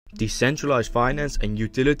Decentralized finance and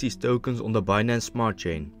utilities tokens on the Binance Smart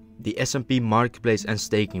Chain, the SMP Marketplace and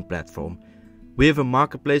Staking Platform. We have a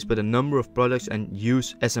marketplace with a number of products and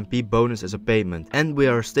use SMP Bonus as a payment, and we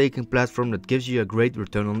are a staking platform that gives you a great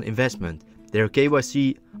return on investment. They are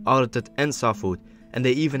KYC, audited and SAFU, and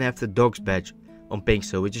they even have the dogs badge on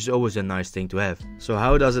Pinkso, which is always a nice thing to have. So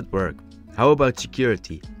how does it work? How about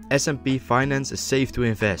security? SMP Finance is safe to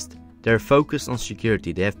invest. They are focused on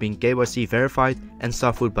security. They have been KYC verified and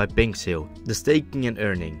SAFU'd by Pinkso. The staking and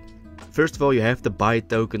earning. First of all, you have to buy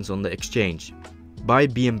tokens on the exchange. Buy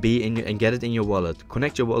BNB and get it in your wallet.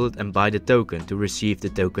 Connect your wallet and buy the token to receive the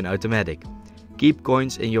token automatic. Keep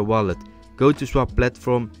coins in your wallet. Go to swap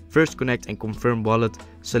platform, first connect and confirm wallet,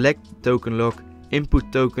 select token lock,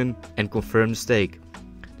 input token and confirm the stake.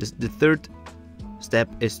 The third step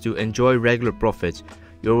is to enjoy regular profits.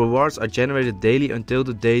 Your rewards are generated daily until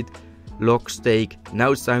the date lock stake.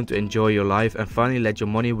 Now it's time to enjoy your life and finally let your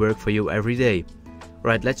money work for you every day.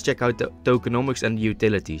 Right, let's check out the tokenomics and the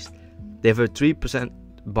utilities. They have a 3%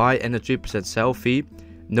 buy and a 3% sell fee,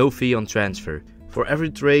 no fee on transfer. For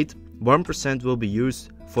every trade, 1% will be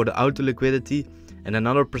used for the auto liquidity and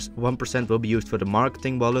another 1% will be used for the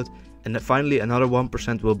marketing wallet, and then finally another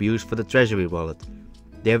 1% will be used for the treasury wallet.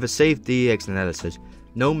 They have a safe DEX analysis,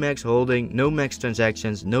 no max holding, no max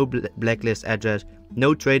transactions, no blacklist address,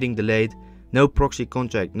 no trading delayed, no proxy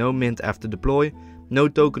contract, no mint after deploy, no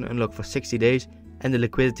token unlock for 60 days, and the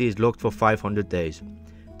liquidity is locked for 500 days.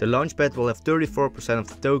 The launchpad will have 34% of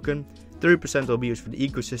the token, 30% will be used for the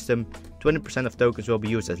ecosystem, 20% of tokens will be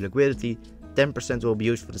used as liquidity, 10% will be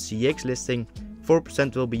used for the CX listing,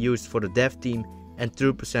 4% will be used for the dev team, and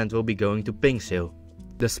 2% will be going to Pinkso.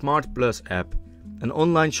 The Smart Plus app, an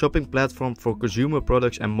online shopping platform for consumer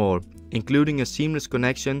products and more, including a seamless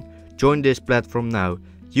connection. Join this platform now.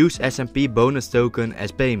 Use SMP Bonus token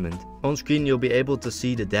as payment. On screen you'll be able to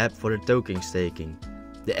see the DAPP for the token staking.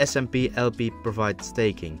 The SMP LP provides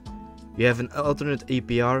staking. You have an alternate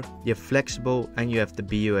APR, you have flexible, and you have the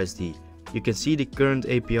BUSD. You can see the current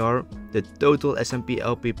APR, the total SMP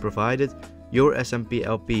LP provided, your SMP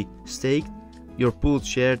LP staked, your pooled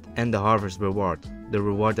shared, and the harvest reward, the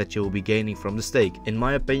reward that you will be gaining from the stake. In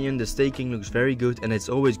my opinion, the staking looks very good and it's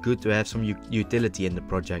always good to have some utility in the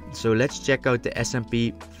project. So let's check out the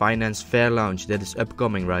SMP Finance Fair launch that is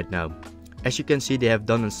upcoming right now. As you can see, they have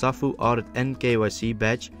done a SAFU audit and KYC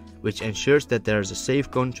badge, which ensures that there is a safe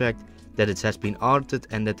contract, that it has been audited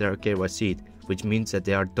and that they are KYC'd, which means that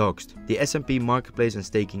they are doxed. The SMP Marketplace and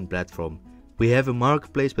Staking Platform. We have a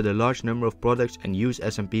marketplace with a large number of products and use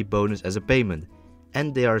SMP Bonus as a payment.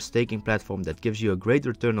 And they are a staking platform that gives you a great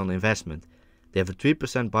return on investment. They have a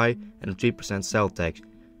 3% buy and a 3% sell tax.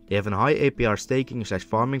 They have a high APR staking /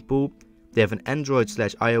 farming pool. They have an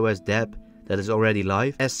Android/iOS DAPP that is already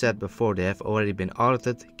live. As said before, they have already been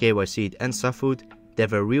audited, KYC'd and SAFU'd. They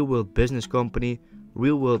have a real-world business company,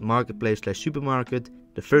 real-world marketplace/supermarket,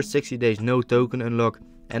 the first 60 days no token unlock,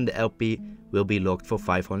 and the LP will be locked for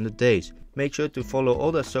 500 days. Make sure to follow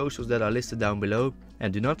all the socials that are listed down below,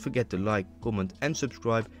 and do not forget to like, comment and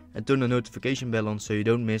subscribe, and turn the notification bell on so you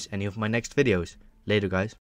don't miss any of my next videos. Later guys.